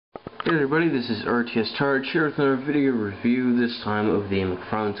Hey everybody, this is RTS Targe here with another video review, this time of the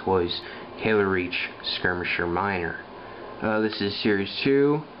McFarlane Toys Halo Reach Skirmisher Miner. This is Series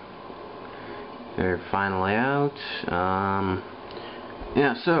 2. Their final layout.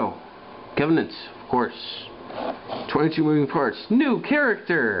 Yeah, so, Covenant, of course. 22 moving parts. New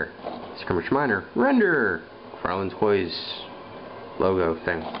character! Skirmisher Miner. Render! McFarlane Toys logo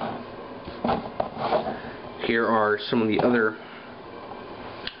thing. Here are some of the other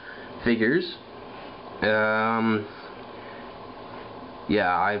figures. Yeah,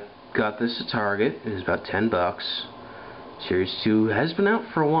 I got this at Target. It was about $10. Series 2 has been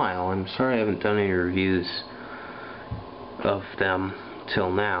out for a while. I'm sorry I haven't done any reviews of them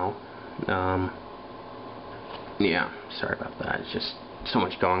till now. Yeah, sorry about that. It's just so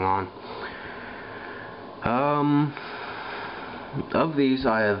much going on. Of these,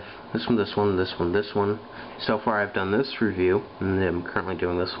 I have this one, this one, this one, this one. So far I've done this review, and I'm currently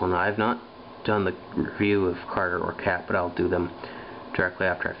doing this one. I've not done the review of Carter or Cat, but I'll do them directly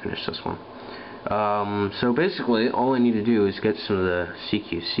after I finish this one. So basically, all I need to do is get some of the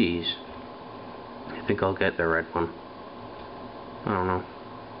CQCs. I think I'll get the red one. I don't know.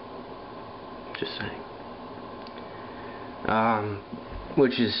 Just saying.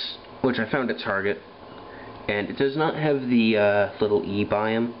 Which I found at Target. And it does not have the little E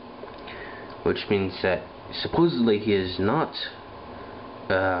by him, which means that supposedly he is not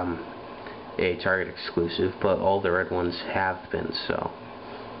a Target exclusive, but all the red ones have been, so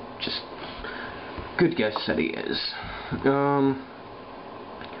just good guess that he is.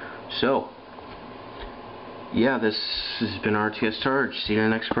 So yeah, this has been RTS Targe. See you in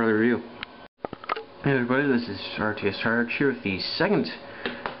the next part of the review. Hey everybody, this is RTS Targe here with the second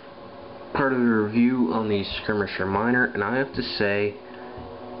part of the review on the Skirmisher Miner, and I have to say,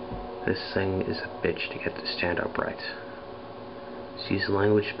 this thing is a bitch to get to stand upright. Excuse the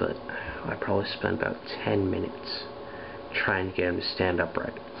language, but I probably spent about 10 minutes trying to get him to stand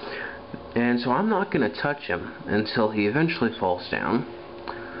upright. And so I'm not going to touch him until he eventually falls down,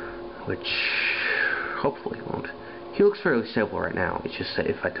 which hopefully won't. He looks fairly stable right now. It's just that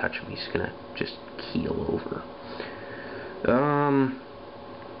if I touch him, he's going to just keel over.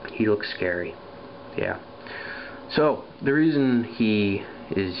 He looks scary. Yeah. So, the reason he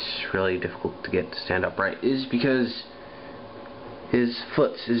is really difficult to get to stand upright is because his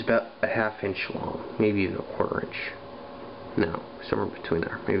foot is about a ½ inch long, maybe even a ¼ inch. No, somewhere between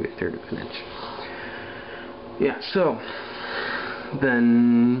there, maybe a third of an inch. Yeah, so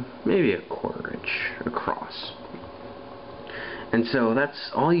then maybe a ¼ inch across. And so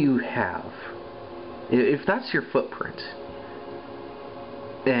that's all you have. If that's your footprint,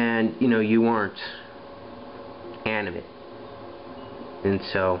 and you know you aren't animate, and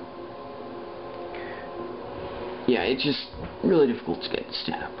so yeah, it's just really difficult to get to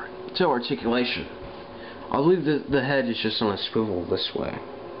stand upright. So articulation, I believe that the head is just on a swivel this way.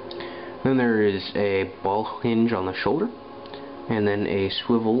 Then there is a ball hinge on the shoulder, and then a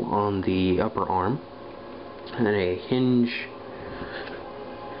swivel on the upper arm, and then a hinge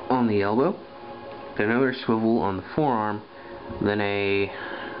on the elbow, then another swivel on the forearm, then I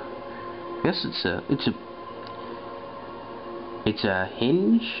guess it's a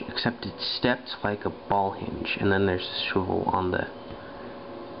hinge, except it's stepped like a ball hinge, and then there's a swivel on the,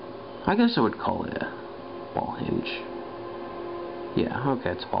 I guess I would call it a ball hinge. Yeah,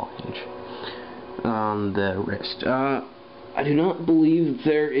 okay, it's a ball hinge on the wrist. I do not believe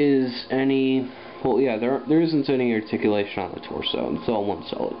there is any, well yeah, there isn't any articulation on the torso. It's all one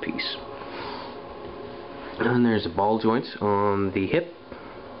solid piece. And there's a ball joint on the hip.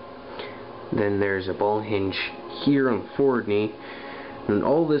 Then there's a ball hinge here on the forward knee. And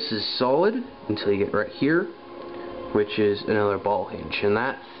all this is solid until you get right here, which is another ball hinge. And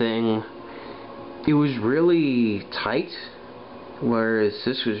that thing, it was really tight, whereas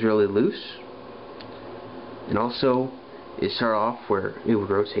this was really loose. And also, it started off where it would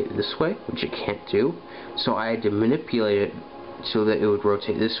rotate this way, which it can't do. So I had to manipulate it so that it would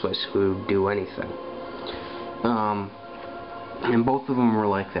rotate this way so it would do anything. And both of them were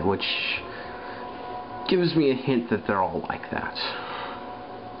like that, which gives me a hint that they're all like that.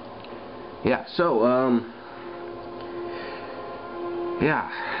 Yeah, so, yeah,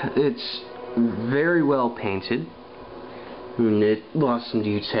 it's very well painted. I mean, it lost some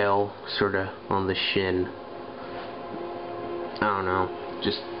detail, sort of, on the shin. I don't know,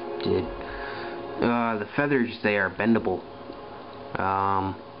 just did. The feathers, they are bendable.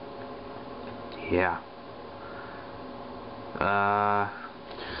 Yeah.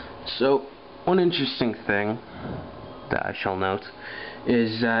 So, one interesting thing that I shall note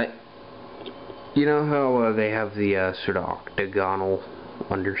is that, you know how they have the sort of octagonal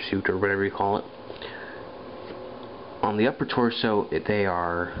undersuit or whatever you call it. On the upper torso, they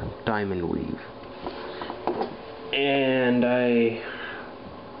are diamond weave. And I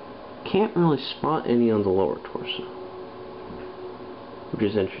can't really spot any on the lower torso, which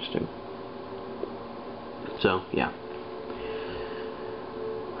is interesting. So, yeah.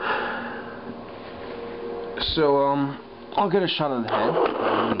 So, I'll get a shot of the head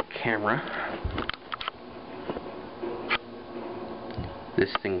on the camera.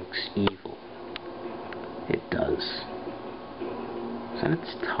 This thing looks evil. It does. Is that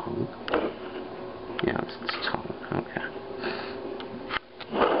its tongue? Yeah, it's its tongue. Okay.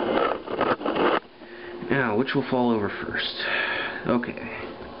 Now, which will fall over first? Okay.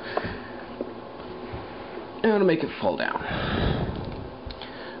 I'm gonna make it fall down.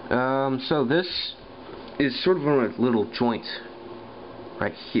 So this is sort of on a little joint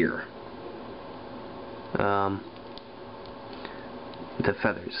right here. The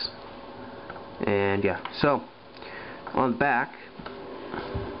feathers. And yeah, so on the back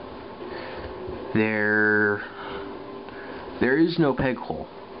there is no peg hole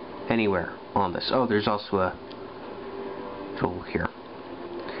anywhere on this. Oh, there's also a hole here.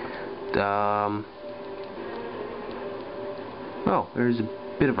 Oh, there's a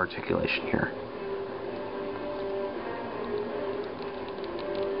bit of articulation here.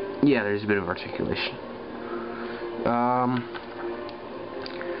 Yeah, there's a bit of articulation.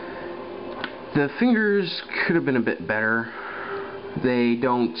 The fingers could have been a bit better. They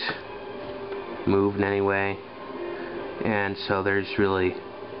don't move in any way, and so it's really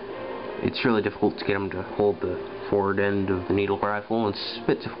difficult to get them to hold the forward end of the needle rifle. It's a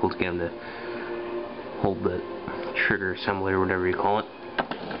bit difficult to get them to hold the trigger assembly or whatever you call it.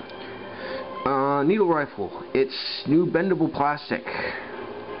 Needle rifle. It's new bendable plastic.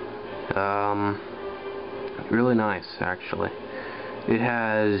 Really nice, actually. It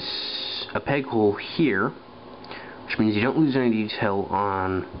has a peg hole here, which means you don't lose any detail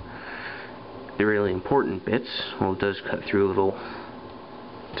on the really important bits. Well, it does cut through a little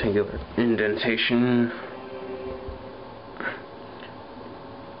rectangular indentation.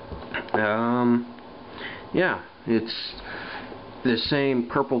 Yeah, it's the same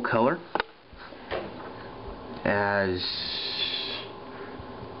purple color as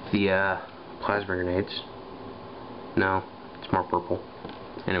the plasma grenades. No, it's more purple.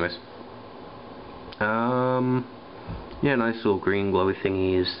 Anyways. Yeah, nice little green glowy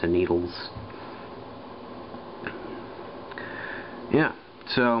thingies, the needles. Yeah,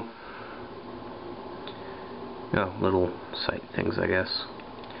 so little sight things, I guess.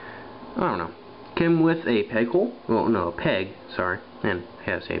 I don't know. Came with a peg hole. Well, no, a peg, sorry. And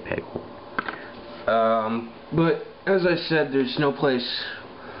has a peg hole. But as I said, there's no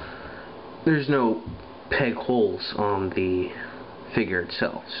peg holes on the figure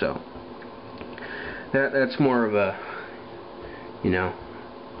itself, so that's more of a,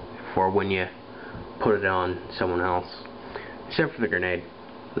 for when you put it on someone else. Except for the grenade.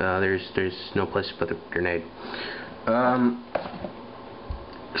 There's no place to put the grenade.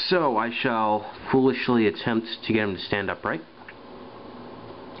 So I shall foolishly attempt to get him to stand upright.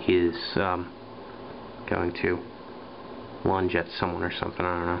 He is going to lunge at someone or something,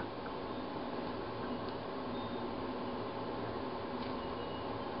 I don't know.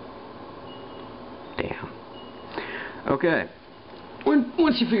 Damn. Okay.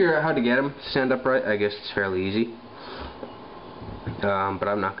 Once you figure out how to get him to stand upright, I guess it's fairly easy. But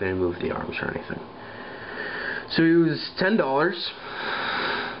I'm not going to move the arms or anything. So he was $10.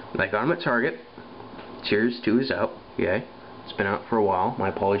 I got him at Target. Cheers 2 is out. Yay. It's been out for a while. My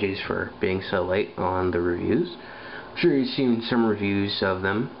apologies for being so late on the reviews. I'm sure you've seen some reviews of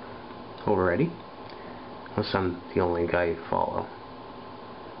them already. Unless I'm the only guy you follow.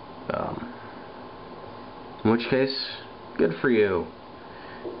 In which case, good for you.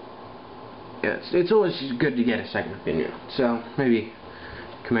 Yeah, it's always good to get a second opinion. So maybe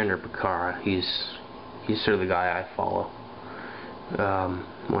Commander Picara, he's sort of the guy I follow.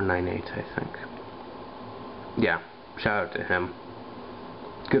 198, I think. Yeah, shout out to him.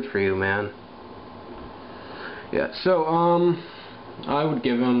 Good for you, man. Yeah, so I would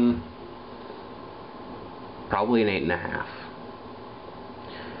give him probably an 8.5.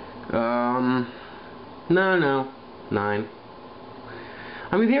 No, 9.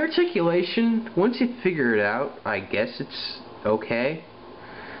 I mean, the articulation, once you figure it out, I guess it's okay.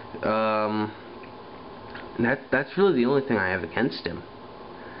 That's really the only thing I have against him.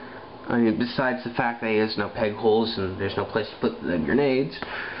 I mean, besides the fact that he has no peg holes and there's no place to put the grenades.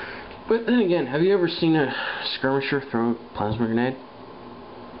 But then again, have you ever seen a skirmisher throw a plasma grenade?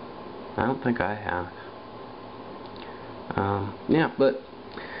 I don't think I have. Yeah, but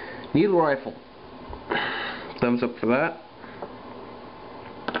Needle rifle. Thumbs up for that.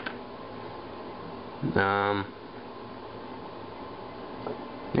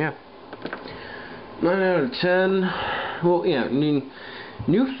 Yeah. 9 out of 10. Well, yeah, I mean,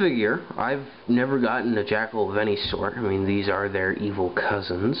 new figure. I've never gotten a Jackal of any sort. I mean, these are their evil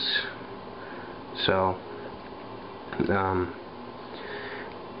cousins. So,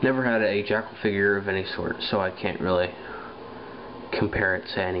 never had a Jackal figure of any sort, so I can't really compare it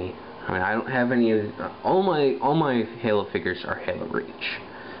to any. I mean, I don't have any of all my Halo figures are Halo Reach.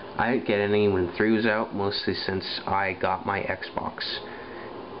 I didn't get any when 3 was out, mostly since I got my Xbox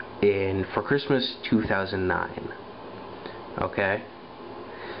for Christmas 2009. Okay?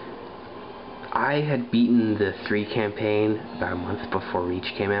 I had beaten the 3 campaign about a month before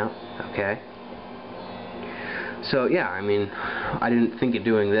Reach came out. Okay? So yeah, I mean, I didn't think of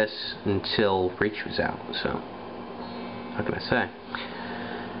doing this until Reach was out, so what can I say?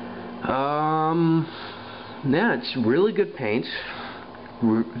 Yeah, it's really good paint,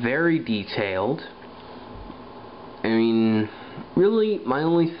 very detailed. I mean, really, my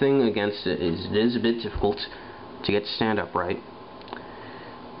only thing against it is a bit difficult to get stand up right,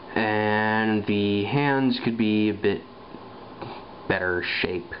 and the hands could be a bit better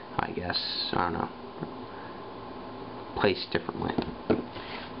shape, I guess. I don't know. Placed differently.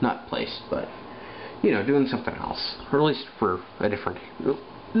 Not placed, but, you know, doing something else. Or at least for a different...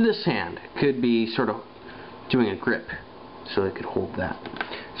 This hand could be sort of doing a grip, so it could hold that.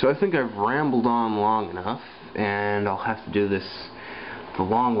 So I think I've rambled on long enough, and I'll have to do this the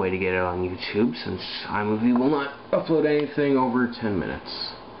long way to get it on YouTube, since iMovie will not upload anything over 10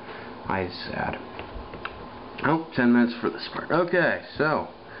 minutes. Sad. Oh, 10 minutes for this part. Okay, so,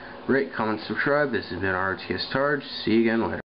 rate, comment, subscribe. This has been RTS Targe. See you again later.